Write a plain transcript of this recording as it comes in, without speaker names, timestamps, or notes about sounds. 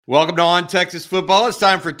Welcome to On Texas Football. It's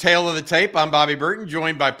time for Tale of the Tape. I'm Bobby Burton,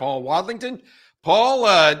 joined by Paul Wadlington. Paul,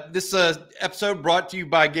 this episode brought to you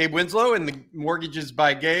by Gabe Winslow and the Mortgages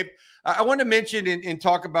by Gabe. I want to mention and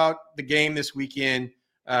talk about the game this weekend,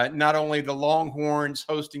 not only the Longhorns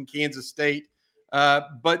hosting Kansas State,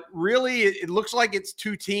 but really it looks like it's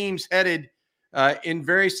two teams headed in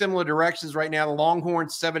very similar directions right now. The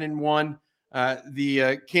Longhorns 7-1,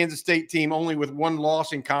 the Kansas State team only with one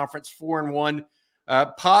loss in conference, 4-1.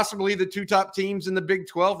 Possibly the two top teams in the Big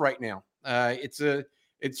 12 right now.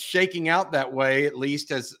 It's shaking out that way, at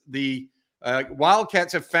least, as the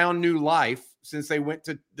Wildcats have found new life since they went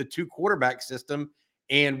to the two quarterback system,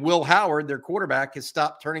 and Will Howard, their quarterback, has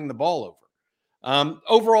stopped turning the ball over.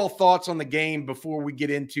 Overall thoughts on the game before we get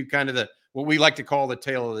into kind of what we like to call the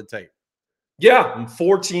tale of the tape. Yeah,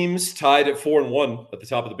 four teams tied at 4-1 at the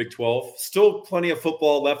top of the Big 12. Still plenty of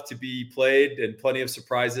football left to be played and plenty of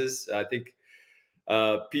surprises. I think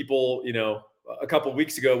people, a couple of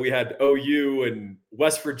weeks ago, we had OU and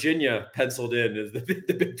West Virginia penciled in as the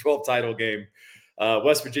Big 12 title game.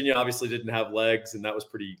 West Virginia obviously didn't have legs, and that was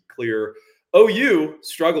pretty clear. OU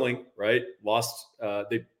struggling, right?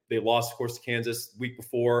 They lost, of course, to Kansas the week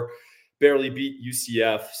before, barely beat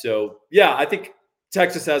UCF. So, yeah, I think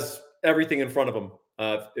Texas has everything in front of them.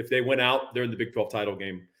 If they win out, they're in the Big 12 title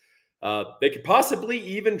game. They could possibly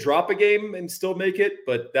even drop a game and still make it,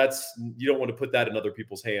 but you don't want to put that in other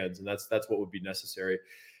people's hands, and that's what would be necessary.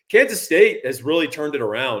 Kansas State has really turned it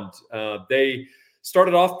around. They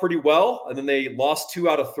started off pretty well, and then they lost 2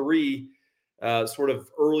 out of 3, sort of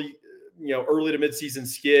early to midseason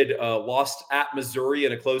skid. Lost at Missouri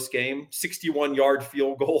in a close game, 61-yard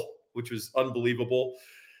field goal, which was unbelievable.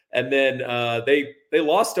 And then they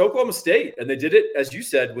lost to Oklahoma State, and they did it, as you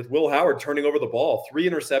said, with Will Howard turning over the ball. 3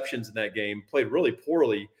 interceptions in that game, played really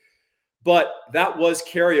poorly. But that was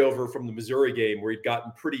carryover from the Missouri game where he'd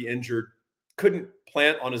gotten pretty injured, couldn't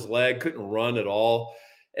plant on his leg, couldn't run at all.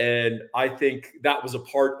 And I think that was a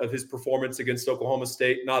part of his performance against Oklahoma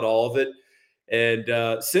State, not all of it.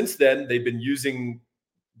 And since then, they've been using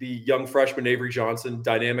the young freshman Avery Johnson,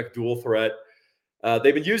 dynamic dual threat.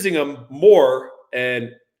 They've been using him more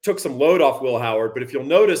and took some load off Will Howard. But if you'll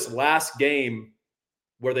notice last game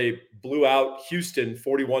where they blew out Houston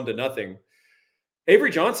 41-0, Avery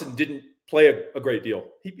Johnson didn't play a great deal.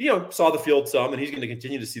 He saw the field some, and he's going to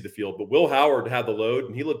continue to see the field. But Will Howard had the load,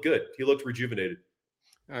 and he looked good. He looked rejuvenated.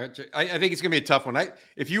 All right, I think it's going to be a tough one.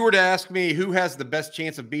 If you were to ask me who has the best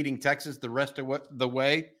chance of beating Texas the rest of the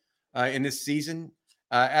way in this season,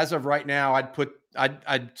 as of right now,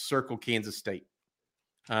 I'd circle Kansas State.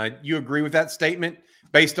 You agree with that statement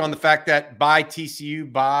based on the fact that by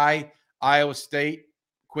TCU, by Iowa State,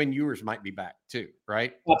 Quinn Ewers might be back too,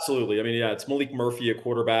 right? Absolutely. I mean, yeah, it's Maalik Murphy at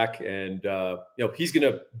quarterback, and he's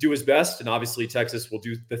going to do his best, and obviously Texas will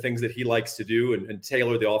do the things that he likes to do and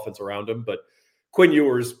tailor the offense around him. But Quinn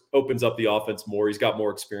Ewers opens up the offense more. He's got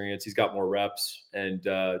more experience. He's got more reps and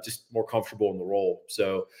just more comfortable in the role.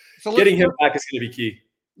 So getting him back is going to be key.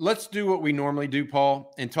 Let's do what we normally do,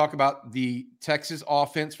 Paul, and talk about the Texas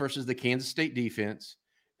offense versus the Kansas State defense,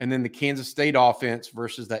 and then the Kansas State offense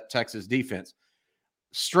versus that Texas defense.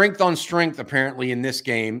 Strength on strength, apparently, in this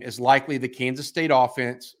game is likely the Kansas State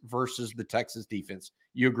offense versus the Texas defense.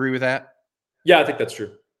 You agree with that? Yeah, I think that's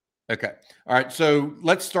true. Okay. All right. So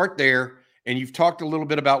let's start there. And you've talked a little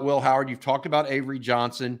bit about Will Howard. You've talked about Avery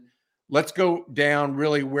Johnson. Let's go down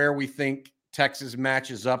really where we think Texas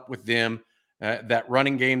matches up with them, that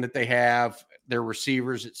running game that they have, their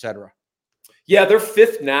receivers, et cetera. Yeah, they're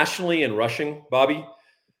 5th nationally in rushing, Bobby.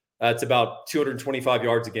 It's about 225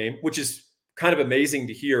 yards a game, which is kind of amazing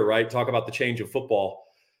to hear, right? Talk about the change of football.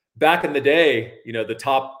 Back in the day, the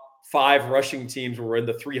top 5 rushing teams were in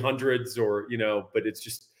the 300s but it's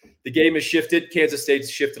just the game has shifted. Kansas State's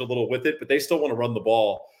shifted a little with it, but they still want to run the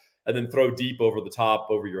ball and then throw deep over the top,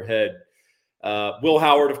 over your head. Will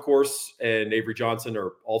Howard, of course, and Avery Johnson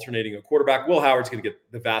are alternating a quarterback. Will Howard's going to get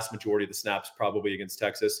the vast majority of the snaps probably against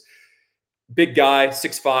Texas. Big guy,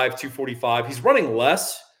 6'5", 245. He's running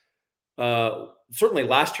less. Certainly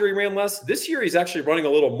last year he ran less. This year he's actually running a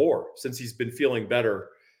little more since he's been feeling better.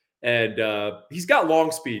 And he's got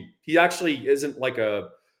long speed. He actually isn't like a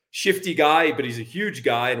shifty guy, but he's a huge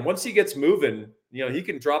guy. And once he gets moving, he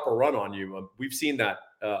can drop a run on you. We've seen that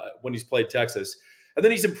when he's played Texas. And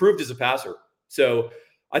then he's improved as a passer. So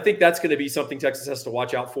I think that's going to be something Texas has to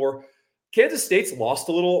watch out for. Kansas State's lost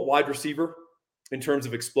a little wide receiver in terms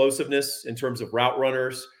of explosiveness, in terms of route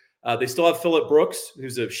runners. They still have Phillip Brooks,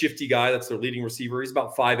 who's a shifty guy. That's their leading receiver. He's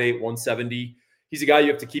about 5'8", 170. He's a guy you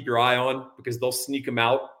have to keep your eye on because they'll sneak him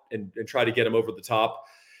out and try to get him over the top.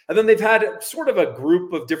 And then they've had sort of a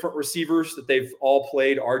group of different receivers that they've all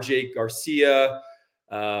played. RJ Garcia,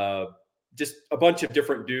 just a bunch of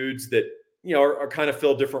different dudes that, are kind of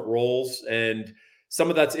fill different roles. And some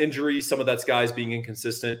of that's injury, some of that's guys being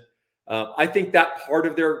inconsistent. I think that part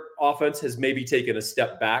of their offense has maybe taken a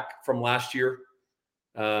step back from last year.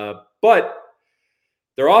 But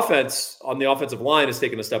their offense on the offensive line has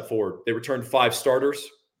taken a step forward. They returned 5 starters.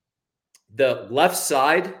 The left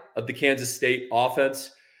side of the Kansas State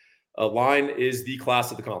offense line is the class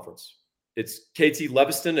of the conference. It's KT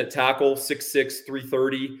Leviston at tackle, 6'6",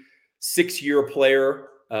 330, 6-year player,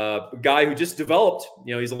 a guy who just developed.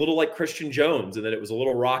 He's a little like Christian Jones, and then it was a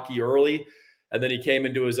little rocky early, and then he came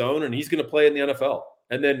into his own, and he's going to play in the NFL.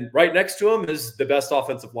 And then right next to him is the best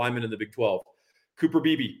offensive lineman in the Big 12, Cooper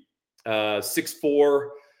Beebe, 6'4",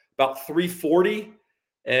 about 340,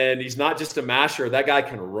 and he's not just a masher. That guy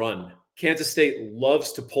can run. Kansas State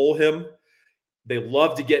loves to pull him. They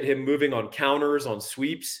love to get him moving on counters, on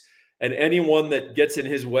sweeps, and anyone that gets in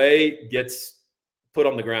his way gets put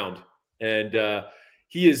on the ground. And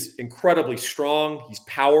he is incredibly strong. He's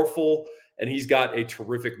powerful, and he's got a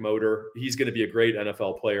terrific motor. He's going to be a great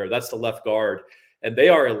NFL player. That's the left guard, and they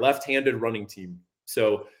are a left-handed running team.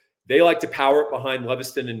 So they like to power it behind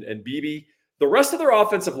Leviston and Beebe. The rest of their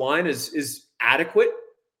offensive line is adequate.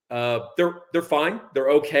 They're fine. They're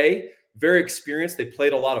okay. Very experienced. They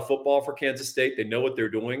played a lot of football for Kansas State. They know what they're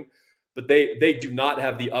doing, but they do not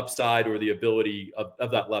have the upside or the ability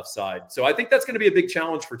of that left side. So I think that's going to be a big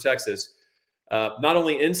challenge for Texas. Not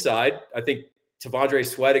only inside, I think Tavondre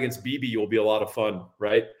Sweat against Beebe will be a lot of fun,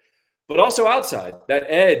 right? But also outside, that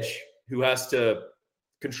edge who has to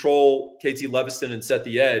control KT Leviston and set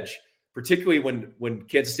the edge, particularly when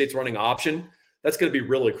Kansas State's running option, that's going to be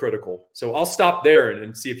really critical. So I'll stop there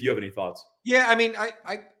and see if you have any thoughts. Yeah, I mean,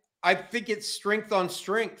 I think it's strength on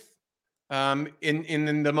strength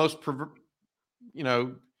in the most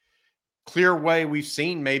clear way we've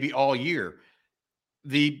seen maybe all year.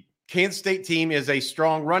 The Kansas State team is a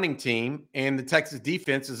strong running team, and the Texas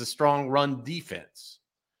defense is a strong run defense.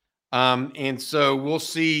 And so we'll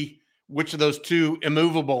see which of those two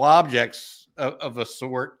immovable objects of a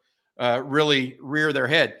sort really rear their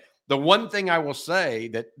head. The one thing I will say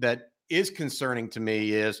that is concerning to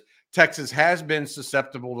me is Texas has been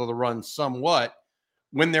susceptible to the run somewhat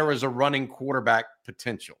when there was a running quarterback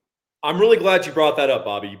potential. I'm really glad you brought that up,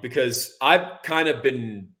 Bobby, because I've kind of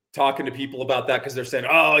been talking to people about that because they're saying,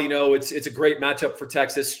 oh, it's a great matchup for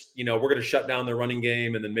Texas. We're going to shut down their running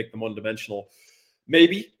game and then make them one-dimensional.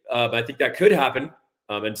 Maybe. I think that could happen.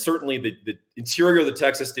 And certainly the interior of the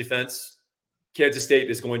Texas defense, Kansas State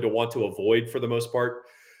is going to want to avoid for the most part.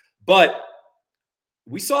 But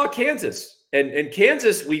we saw Kansas. And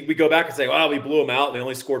Kansas, we go back and say, wow, we blew them out. And they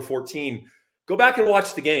only scored 14. Go back and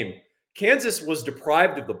watch the game. Kansas was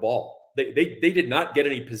deprived of the ball. They did not get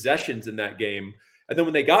any possessions in that game. And then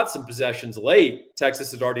when they got some possessions late,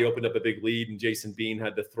 Texas had already opened up a big lead, and Jason Bean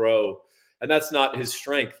had to throw. And that's not his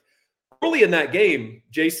strength. Early in that game,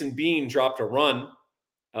 Jason Bean dropped a run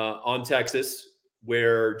on Texas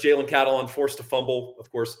where Jalen Catalon forced a fumble.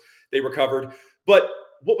 Of course, they recovered. But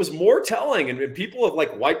what was more telling, and people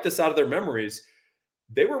have wiped this out of their memories,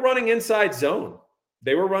 they were running inside zone.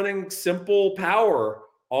 They were running simple power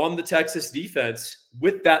on the Texas defense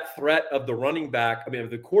with that threat of the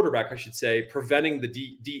the quarterback, I should say, preventing the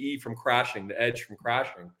DE from crashing, the edge from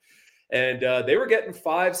crashing. And they were getting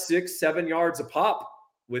 5, 6, 7 yards a pop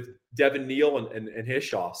with Devin Neal and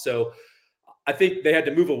Hishaw. So I think they had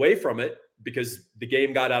to move away from it because the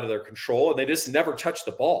game got out of their control and they just never touched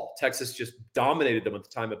the ball. Texas just dominated them at the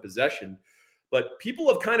time of possession. But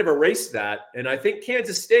people have kind of erased that. And I think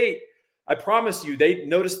Kansas State, I promise you, they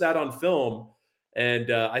noticed that on film.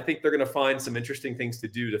 And I think they're going to find some interesting things to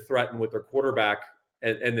do to threaten with their quarterback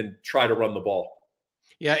and then try to run the ball.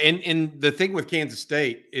 Yeah, and the thing with Kansas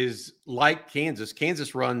State is, like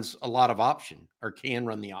Kansas runs a lot of option, or can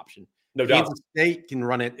run the option. No doubt. Kansas State can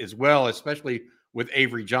run it as well, especially with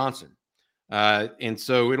Avery Johnson. And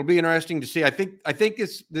so it'll be interesting to see. I think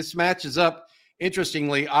this matches up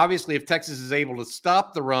interestingly. Obviously, if Texas is able to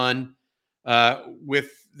stop the run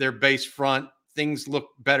with their base front, things look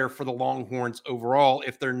better for the Longhorns overall.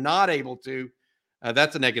 If they're not able to,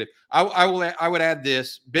 that's a negative. I would add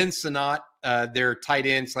this: Ben Sinnott, their tight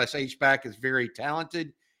end / H-back, is very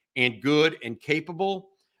talented and good and capable.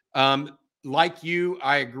 Like you,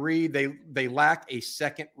 I agree. They lack a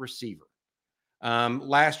second receiver.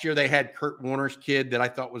 Last year they had Kurt Warner's kid that I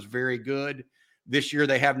thought was very good. This year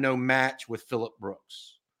they have no match with Phillip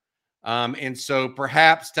Brooks. And so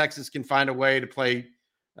perhaps Texas can find a way to play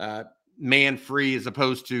man free as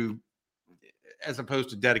opposed to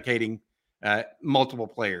dedicating multiple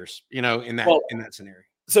players, in that scenario.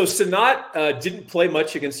 So Sanat didn't play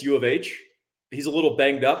much against U of H. He's a little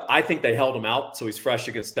banged up. I think they held him out, so he's fresh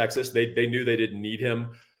against Texas. They knew they didn't need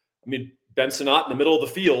him. I mean, Ben Sanat in the middle of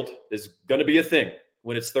the field is going to be a thing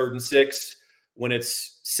when it's 3rd and 6, when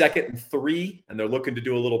it's 2nd and 3, and they're looking to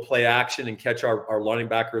do a little play action and catch our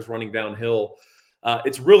linebackers running downhill.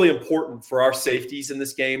 It's really important for our safeties in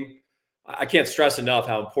this game. I can't stress enough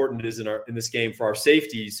how important it is in this game for our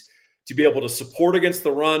safeties to be able to support against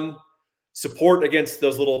the run, support against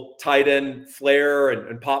those little tight end flare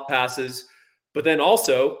and pop passes, but then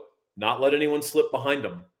also not let anyone slip behind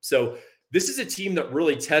them. So this is a team that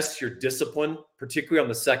really tests your discipline, particularly on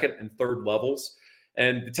the 2nd and 3rd levels.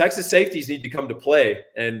 And the Texas safeties need to come to play.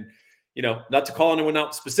 And, not to call anyone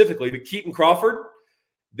out specifically, but Keaton Crawford,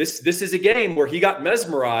 this is a game where he got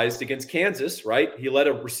mesmerized against Kansas, right? He let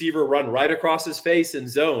a receiver run right across his face in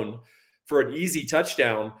zone for an easy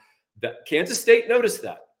touchdown. That Kansas State noticed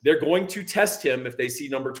that. They're going to test him if they see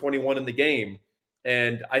number 21 in the game.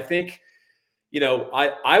 And I think,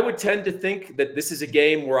 I would tend to think that this is a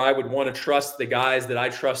game where I would want to trust the guys that I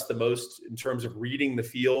trust the most in terms of reading the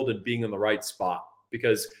field and being in the right spot.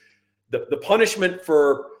 Because the punishment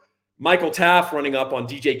for Michael Taft running up on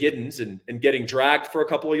DJ Giddens and getting dragged for a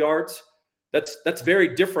couple of yards, that's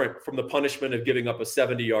very different from the punishment of giving up a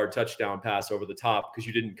 70-yard touchdown pass over the top because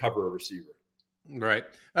you didn't cover a receiver. Right.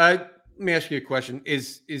 Let me ask you a question.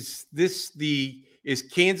 Is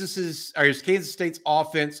Kansas State's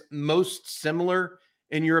offense most similar,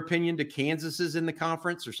 in your opinion, to Kansas's in the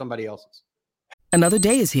conference or somebody else's? Another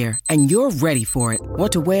day is here, and you're ready for it.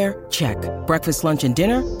 What to wear? Check. Breakfast, lunch, and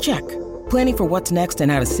dinner? Check. Planning for what's next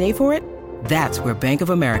and how to save for it? That's where Bank of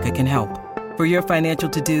America can help. For your financial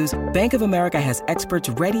to-dos, Bank of America has experts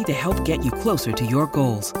ready to help get you closer to your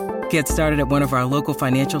goals. Get started at one of our local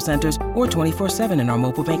financial centers or 24/7 in our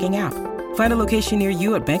mobile banking app. Find a location near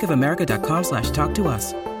you at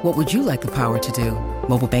bankofamerica.com/talktous. What would you like the power to do?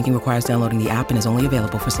 Mobile banking requires downloading the app and is only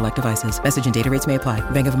available for select devices. Message and data rates may apply.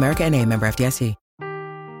 Bank of America N.A., member FDIC.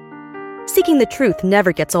 Seeking the truth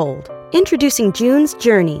never gets old. Introducing June's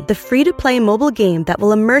Journey, the free-to-play mobile game that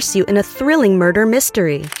will immerse you in a thrilling murder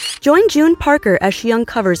mystery. Join June Parker as she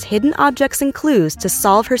uncovers hidden objects and clues to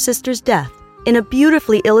solve her sister's death in a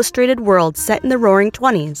beautifully illustrated world set in the Roaring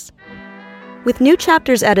 '20s. With new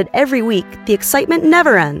chapters added every week, the excitement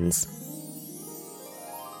never ends.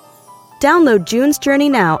 Download June's Journey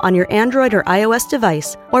now on your Android or iOS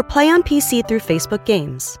device or play on PC through Facebook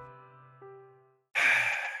Games.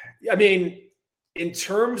 I mean, in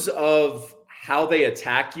terms of how they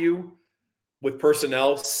attack you with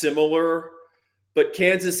personnel, similar, but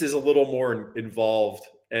Kansas is a little more involved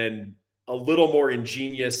and a little more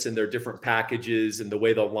ingenious in their different packages and the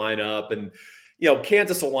way they'll line up. And,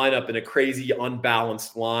 Kansas will line up in a crazy,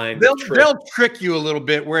 unbalanced line. They'll trick you a little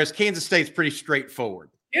bit, whereas Kansas State's pretty straightforward.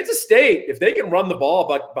 Kansas State, if they can run the ball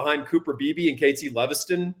behind Cooper Beebe and KT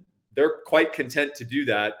Leviston, they're quite content to do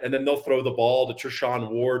that. And then they'll throw the ball to Treshaun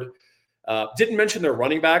Ward. Didn't mention their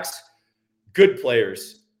running backs. Good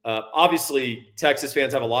players. Obviously, Texas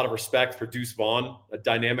fans have a lot of respect for Deuce Vaughn, a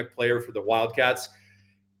dynamic player for the Wildcats.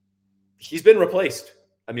 He's been replaced,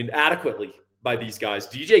 adequately by these guys.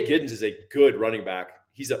 DJ Giddens is a good running back.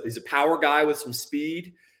 He's a power guy with some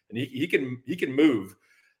speed, and he can move.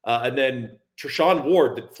 And then Treshaun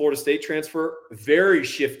Ward, the Florida State transfer, very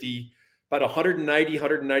shifty, about 190,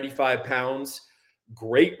 195 pounds.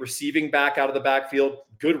 Great receiving back out of the backfield.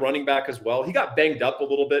 Good running back as well. He got banged up a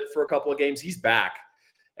little bit for a couple of games. He's back.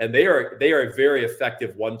 And they are a very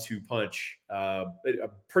effective 1-2 punch. A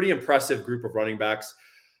pretty impressive group of running backs.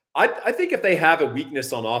 I think if they have a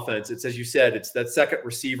weakness on offense, it's, as you said, it's that second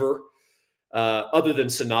receiver, other than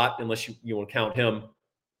Sanat, unless you want to count him.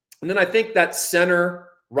 And then I think that center,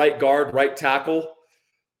 right guard, right tackle,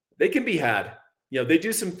 they can be had. They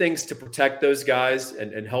do some things to protect those guys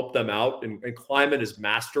and help them out. And Kleiman is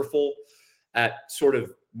masterful at sort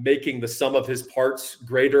of making the sum of his parts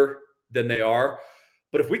greater than they are.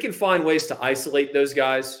 But if we can find ways to isolate those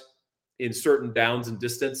guys in certain downs and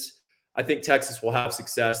distance, I think Texas will have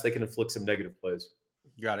success. They can inflict some negative plays.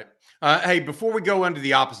 Got it. Hey, before we go onto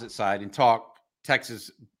the opposite side and talk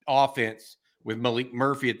Texas offense with Maalik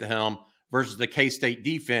Murphy at the helm versus the K-State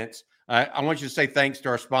defense, I want you to say thanks to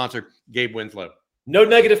our sponsor, Gabe Winslow. No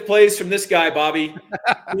negative plays from this guy, Bobby.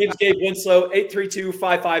 His name's Gabe Winslow,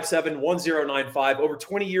 832-557-1095. Over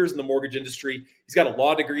 20 years in the mortgage industry. He's got a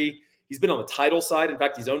law degree. He's been on the title side. In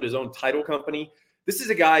fact, he's owned his own title company. This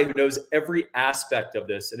is a guy who knows every aspect of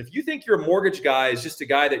this. And if you think your mortgage guy is just a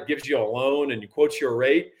guy that gives you a loan and you quotes you a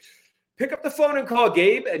rate, pick up the phone and call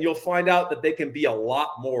Gabe, and you'll find out that they can be a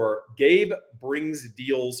lot more. Gabe brings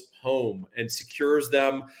deals home and secures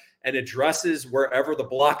them and addresses wherever the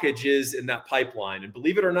blockage is in that pipeline. And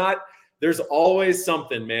believe it or not, there's always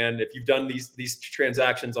something, man. If you've done these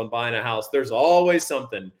transactions on buying a house, there's always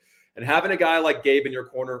something. And having a guy like Gabe in your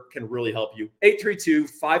corner can really help you.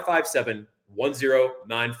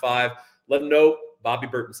 832-557-1095. Let him know Bobby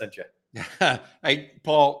Burton sent you. Hey,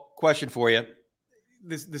 Paul, question for you.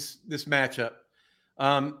 This matchup,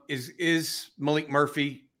 is Maalik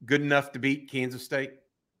Murphy good enough to beat Kansas State?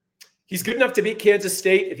 He's good enough to beat Kansas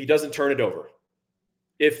State if he doesn't turn it over.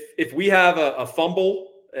 If we have a fumble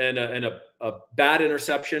and a bad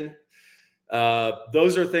interception,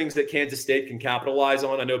 those are things that Kansas State can capitalize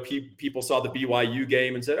on. I know people saw the BYU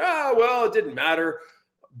game and said, well, it didn't matter.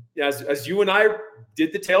 As you and I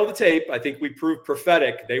did the tail of the tape, I think we proved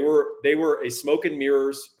prophetic. They were a smoke and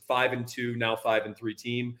mirrors 5-2, now 5-3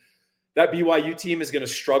 team. That BYU team is going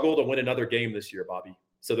to struggle to win another game this year, Bobby.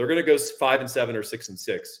 So they're going to go 5-7 or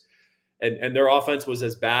 6-6. And their offense was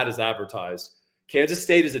as bad as advertised. Kansas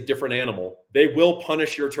State is a different animal. They will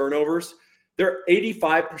punish your turnovers. They're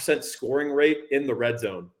 85% scoring rate in the red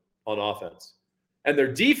zone on offense. And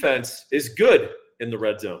their defense is good in the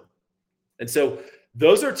red zone. And so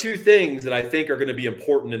those are two things that I think are going to be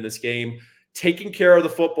important in this game. Taking care of the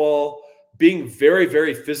football, being very,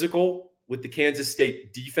 very physical with the Kansas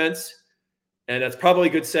State defense. And that's probably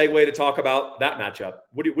a good segue to talk about that matchup.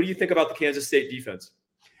 What do you think about the Kansas State defense?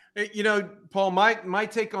 You know, Paul, my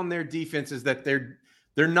take on their defense is that they're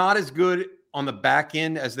not as good on the back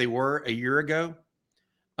end as they were a year ago.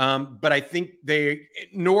 But I think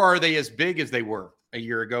nor are they as big as they were a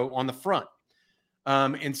year ago on the front.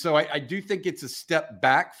 And so I do think it's a step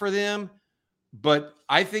back for them, but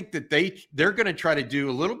I think that they're going to try to do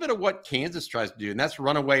a little bit of what Kansas tries to do, and that's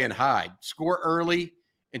run away and hide, score early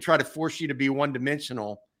and try to force you to be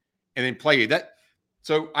one-dimensional and then play you.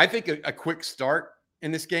 So I think a quick start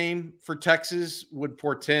in this game for Texas would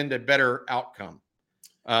portend a better outcome.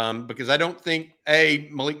 Because I don't think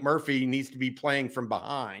Maalik Murphy needs to be playing from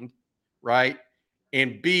behind, right?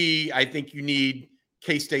 And B, I think you need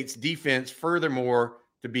K-State's defense furthermore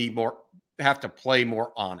to have to play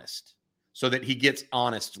more honest so that he gets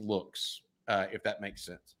honest looks, if that makes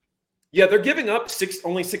sense. Yeah, they're giving up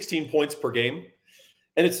only 16 points per game.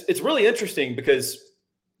 And it's really interesting because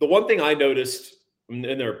the one thing I noticed in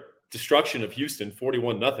their destruction of Houston,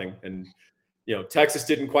 41-0, and Texas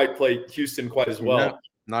didn't quite play Houston quite as well. No,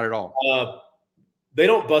 not at all. They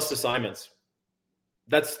don't bust assignments.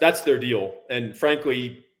 That's their deal. And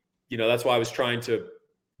frankly, that's why I was trying to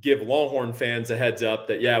give Longhorn fans a heads up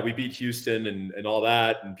that, yeah, we beat Houston and all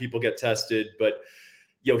that, and people get tested. But,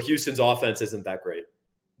 Houston's offense isn't that great.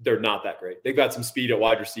 They're not that great. They've got some speed at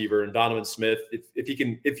wide receiver, and Donovan Smith,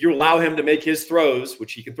 if you allow him to make his throws,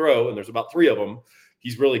 which he can throw, and there's about 3 of them,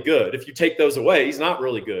 he's really good. If you take those away, he's not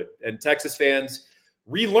really good. And Texas fans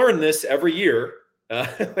relearn this every year.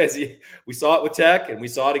 We saw it with Tech, and we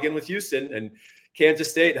saw it again with Houston. And Kansas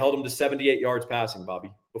State held him to 78 yards passing,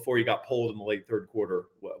 Bobby, before he got pulled in the late third quarter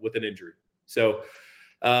with an injury. So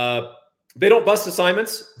they don't bust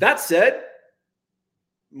assignments. That said,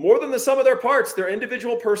 more than the sum of their parts, their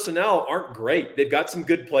individual personnel aren't great. They've got some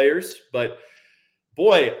good players, but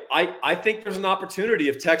boy, I think there's an opportunity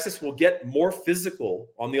if Texas will get more physical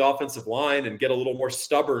on the offensive line and get a little more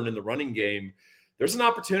stubborn in the running game. There's an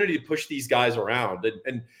opportunity to push these guys around.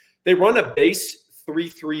 And they run a base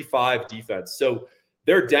 3-3-5 defense. So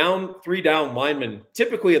they're 3 down linemen.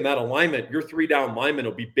 Typically in that alignment, your 3 down linemen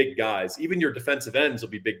will be big guys. Even your defensive ends will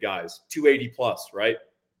be big guys, 280 plus, right?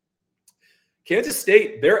 Kansas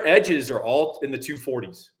State, their edges are all in the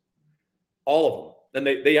 240s, all of them. And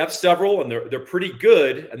they have several, and they're pretty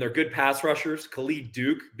good, and they're good pass rushers, Khalid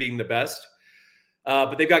Duke being the best.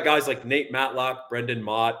 But they've got guys like Nate Matlock, Brendan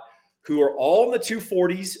Mott, who are all in the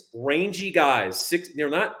 240s, rangy guys. They're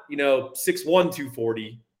not, 6'1",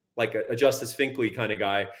 240, like a Justice Finkley kind of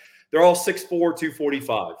guy. They're all 6'4",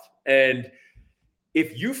 245. And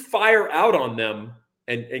if you fire out on them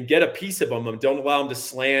and get a piece of them and don't allow them to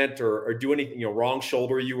slant or do anything, wrong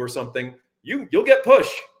shoulder you or something, you'll get push.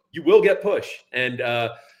 You will get push. And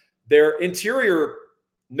their interior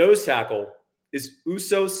nose tackle is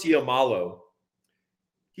Uso Siamalo.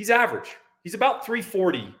 He's average. He's about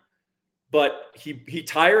 340, but he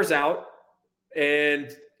tires out,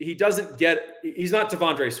 and he's not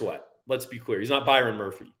Devondre Sweat. Let's be clear. He's not Byron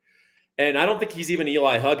Murphy. And I don't think he's even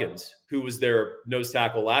Eli Huggins, who was their nose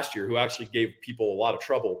tackle last year, who actually gave people a lot of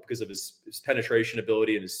trouble because of his penetration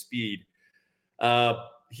ability and his speed.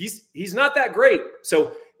 He's not that great.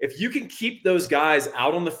 So if you can keep those guys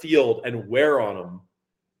out on the field and wear on them,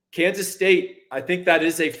 Kansas State, I think that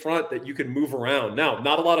is a front that you can move around. Now,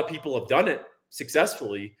 not a lot of people have done it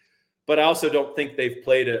successfully, but I also don't think they've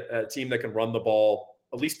played a team that can run the ball,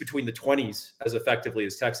 at least between the 20s, as effectively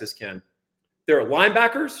as Texas can. Their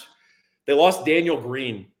linebackers, they lost Daniel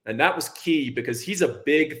Green, and that was key because he's a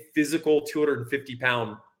big, physical,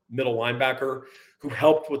 250-pound middle linebacker who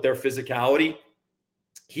helped with their physicality.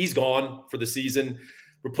 He's gone for the season,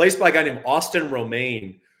 replaced by a guy named Austin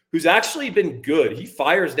Romaine, who's actually been good. He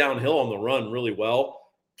fires downhill on the run really well,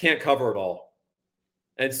 can't cover it all.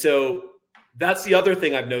 And so that's the other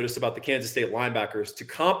thing I've noticed about the Kansas State linebackers. To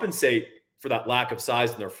compensate for that lack of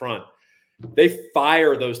size in their front, they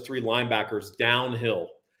fire those three linebackers downhill,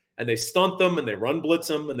 and they stunt them, and they run blitz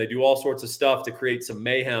them, and they do all sorts of stuff to create some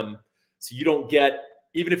mayhem. So you don't get,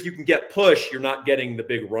 even if you can get push, you're not getting the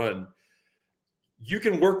big run. You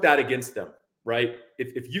can work that against them, right?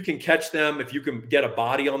 If you can catch them, if you can get a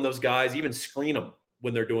body on those guys, even screen them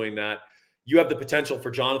when they're doing that, you have the potential for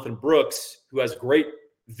Jonathan Brooks, who has great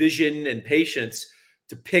vision and patience,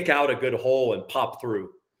 to pick out a good hole and pop through.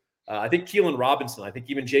 I think Keelan Robinson, I think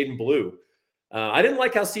even Jaden Blue. I didn't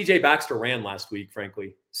like how CJ Baxter ran last week,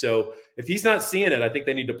 frankly. So if he's not seeing it, I think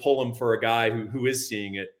they need to pull him for a guy who is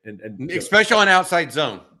seeing it. And especially on outside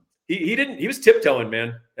zone. He was tiptoeing,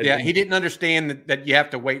 man. He didn't understand that you have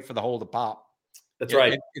to wait for the hole to pop. That's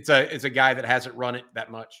right. It's a guy that hasn't run it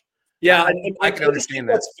that much. Yeah, I can understand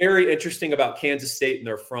that. That's very interesting about Kansas State and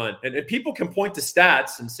their front. And people can point to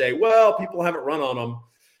stats and say, well, people haven't run on them.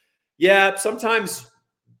 Yeah, sometimes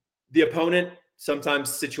the opponent, sometimes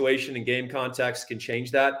situation and game context can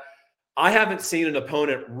change that. I haven't seen an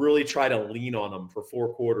opponent really try to lean on them for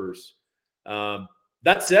 4 quarters. That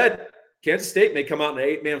said, Kansas State may come out in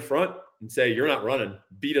an 8-man front and say, you're not running.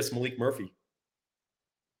 Beat us, Maalik Murphy.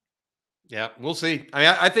 Yeah, we'll see. I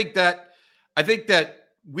mean, I think that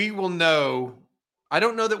we will know. I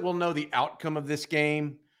don't know that we'll know the outcome of this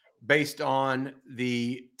game based on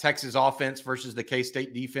the Texas offense versus the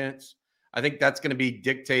K-State defense. I think that's going to be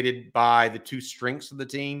dictated by the two strengths of the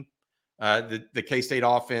team, the K-State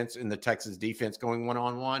offense and the Texas defense going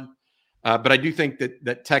one-on-one. But I do think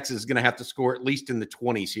that Texas is going to have to score at least in the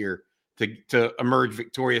 20s here to emerge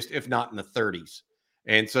victorious, if not in the 30s.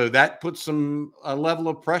 And so that puts a level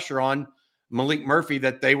of pressure on Maalik Murphy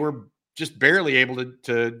that they were just barely able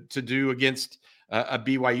to do against a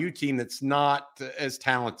BYU team that's not as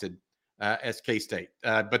talented as K-State.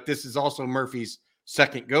 But this is also Murphy's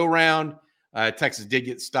second go-round. Texas did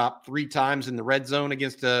get stopped 3 times in the red zone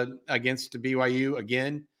against BYU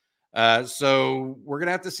again. So we're going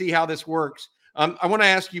to have to see how this works. I want to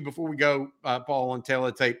ask you before we go, Paul, on Tail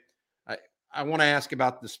of the Tape, I want to ask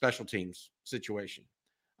about the special teams situation.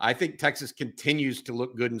 I think Texas continues to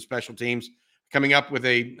look good in special teams, coming up with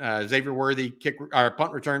a Xavier Worthy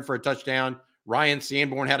punt return for a touchdown. Ryan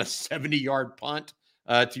Sanborn had a 70-yard punt,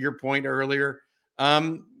 to your point earlier.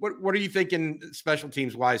 What are you thinking special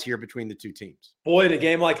teams wise here between the two teams? Boy, in a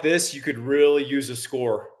game like this, you could really use a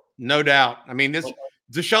score. No doubt. I mean, this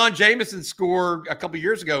Deshaun Jameson's score a couple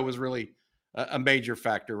years ago was really a major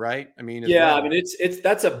factor, right? I mean, yeah, I mean,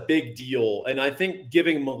 that's a big deal. And I think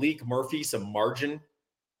giving Maalik Murphy some margin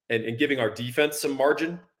and giving our defense some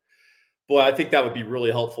margin, boy, I think that would be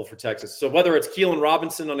really helpful for Texas. So whether it's Keelan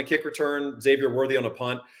Robinson on a kick return, Xavier Worthy on a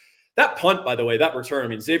punt, that punt, by the way, that return, I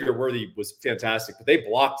mean, Xavier Worthy was fantastic, but they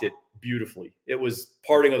blocked it beautifully. It was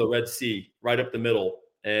parting of the Red Sea right up the middle.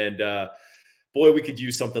 And boy, we could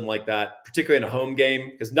use something like that, particularly in a home game,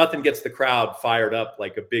 because nothing gets the crowd fired up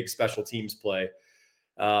like a big special teams play.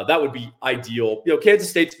 That would be ideal. You know, Kansas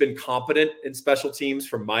State's been competent in special teams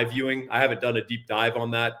from my viewing. I haven't done a deep dive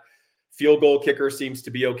on that. Field goal kicker seems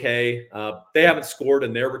to be okay. They haven't scored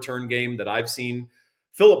in their return game that I've seen.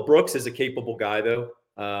 Phillip Brooks is a capable guy, though.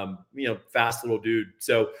 Fast little dude.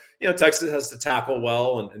 So, Texas has to tackle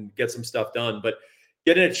well and get some stuff done. But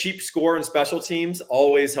getting a cheap score in special teams,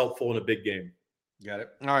 always helpful in a big game. Got it.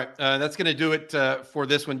 All right. That's going to do it for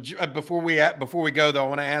this one. Before we go, though, I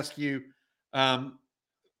want to ask you,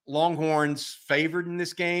 Longhorns favored in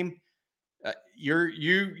this game.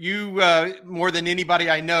 You more than anybody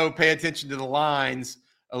I know, pay attention to the lines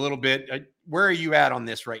a little bit. Where are you at on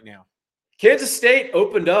this right now? Kansas State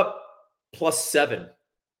opened up +7,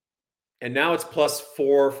 and now it's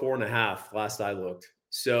 +4, 4.5 last I looked.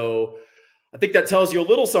 So I think that tells you a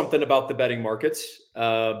little something about the betting markets.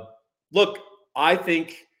 Look, I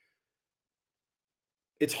think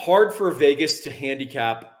it's hard for Vegas to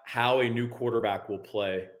handicap how a new quarterback will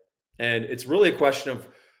play. And it's really a question of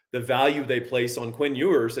the value they place on Quinn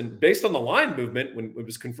Ewers. And based on the line movement, when it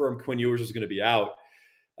was confirmed Quinn Ewers was going to be out,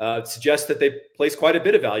 it suggests that they place quite a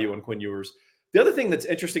bit of value on Quinn Ewers. The other thing that's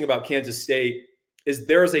interesting about Kansas State, is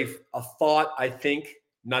there's a thought, I think,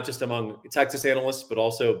 not just among Texas analysts, but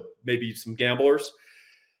also maybe some gamblers,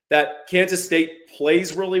 that Kansas State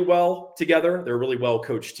plays really well together. They're a really well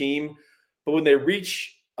coached team. But when they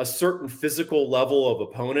reach a certain physical level of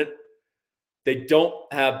opponent, they don't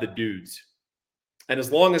have the dudes. And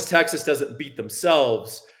as long as Texas doesn't beat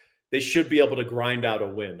themselves, they should be able to grind out a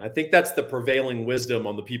win. I think that's the prevailing wisdom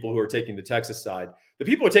on the people who are taking the Texas side. The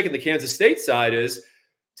people who are taking the Kansas State side is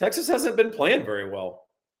Texas hasn't been playing very well.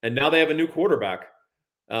 And now they have a new quarterback.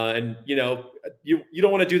 And, you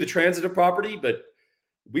don't want to do the transitive property, but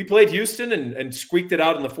we played Houston and squeaked it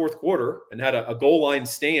out in the fourth quarter and had a goal line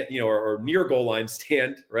stand, or near goal line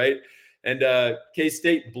stand, right? And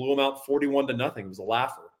K-State blew them out 41-0. It was a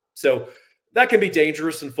laugher. So that can be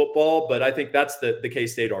dangerous in football, but I think that's the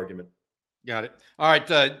K-State argument. Got it. All right,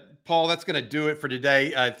 Paul, that's going to do it for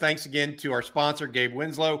today. Thanks again to our sponsor, Gabe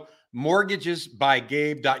Winslow,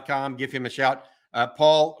 mortgagesbygabe.com. Give him a shout.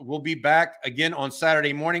 Paul, we'll be back again on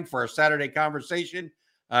Saturday morning for our Saturday conversation.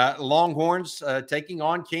 Longhorns taking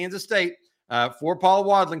on Kansas State. For Paul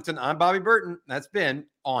Wadlington, I'm Bobby Burton. That's been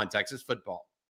On Texas Football.